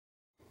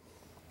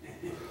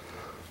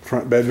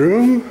Front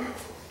bedroom.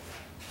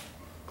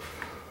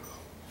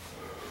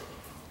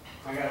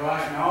 I got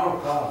light in all the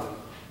closets.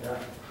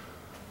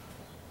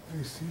 Yeah.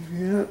 AC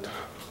vent.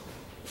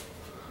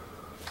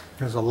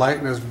 There's a light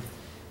in his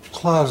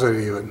closet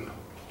even.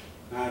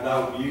 I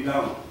don't, you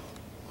don't.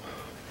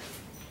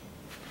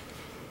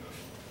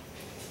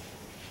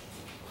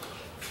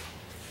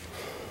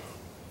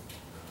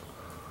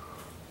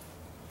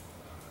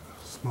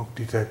 Smoke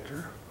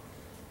detector.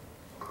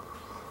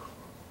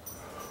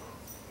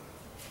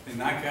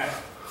 And I got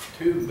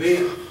 2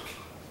 vents.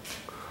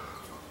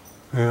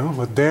 Yeah,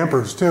 with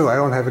dampers too. I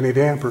don't have any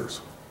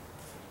dampers.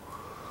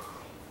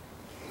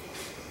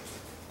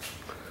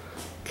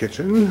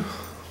 Kitchen.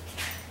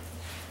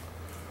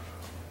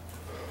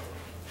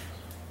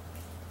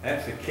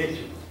 That's the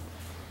kitchen.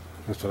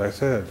 That's what I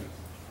said.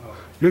 Oh.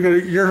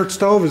 Your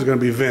stove is gonna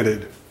be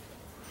vented.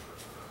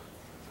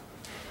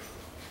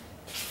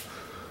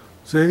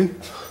 See?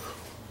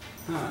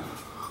 Huh.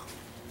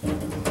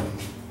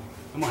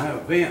 I'm gonna have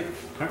a vent,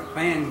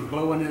 fan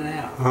blowing in and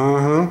out.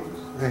 Uh-huh.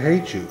 I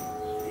hate you.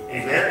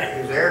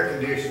 His air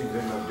conditioning's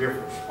in a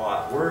different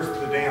spot. Where's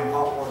the damn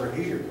hot water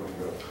heater gonna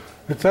go?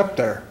 It's up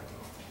there.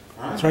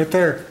 Huh? It's right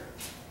there.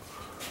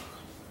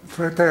 It's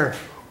right there.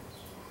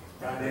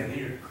 Right in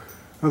here.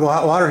 The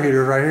hot water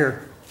heater is right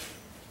here.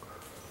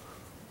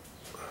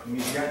 And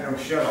he's got no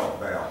shut-off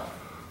valve.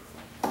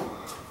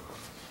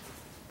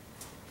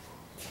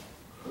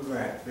 We're gonna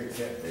have to fix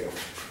that deal.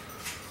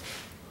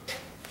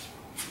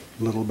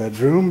 Little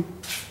bedroom.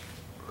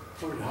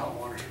 Where's the hot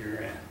water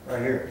heater at?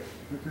 Right here.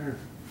 Right there.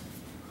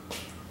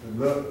 And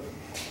look,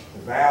 the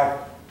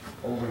valve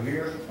over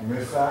here on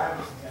this side,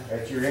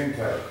 that's your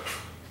intake.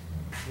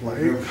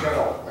 There's no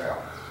shut-off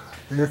valve.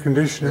 Air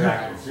conditioner.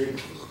 That I can see.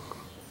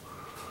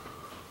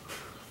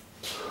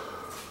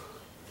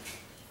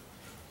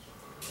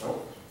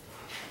 Oh.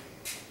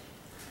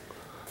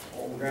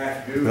 What we're gonna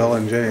have to do Bell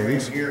is and come in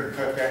James. here and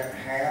cut that in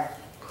half,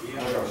 put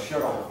a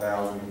shut-off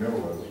valve in the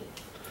middle of it.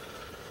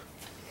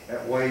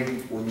 That way,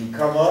 when you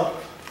come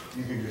up,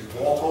 you can just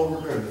walk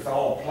over because it's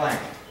all plank.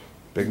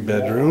 Big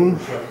bedroom.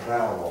 Shut the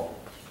valve off.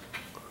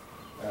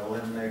 That'll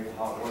eliminate the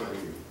hot water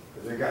heater,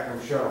 because they got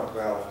no shut-off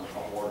valve in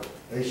hot water.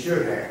 They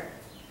should have.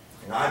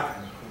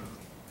 And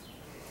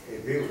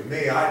if it was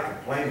me, I'd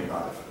complain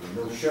about it.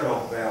 There's no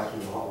shut-off valve to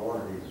the hot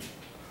water heater.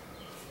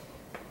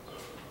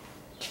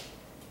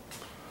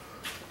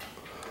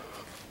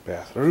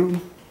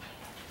 Bathroom.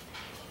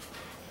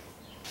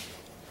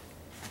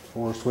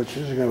 4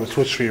 switches. You have a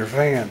switch for your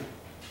fan.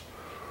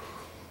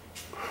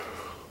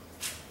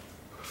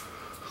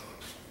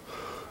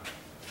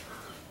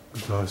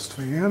 Exhaust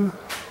fan.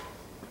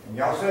 And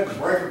y'all said the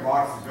breaker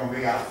box is gonna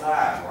be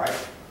outside,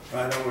 right?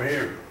 Right over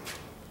here.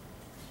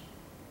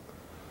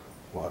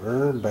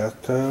 Water,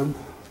 bathtub.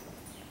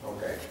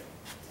 Okay.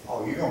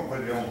 Oh, you're gonna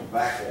put it on the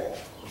back wall.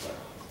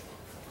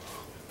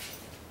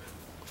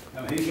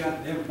 Now, he's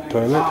got everything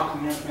Toilet. locked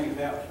and everything's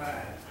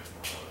outside.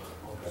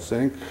 Okay.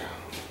 Sink.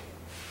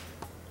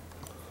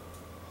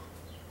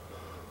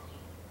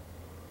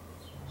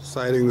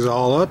 Siding's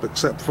all up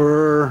except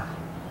for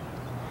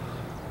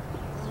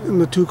in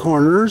the 2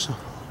 corners.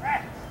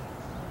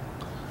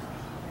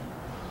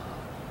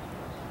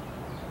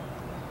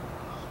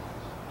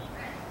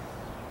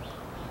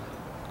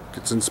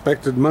 Gets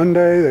inspected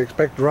Monday. They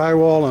expect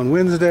drywall on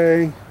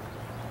Wednesday.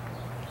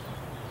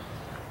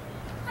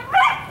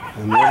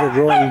 And the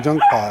ever-growing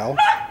junk pile.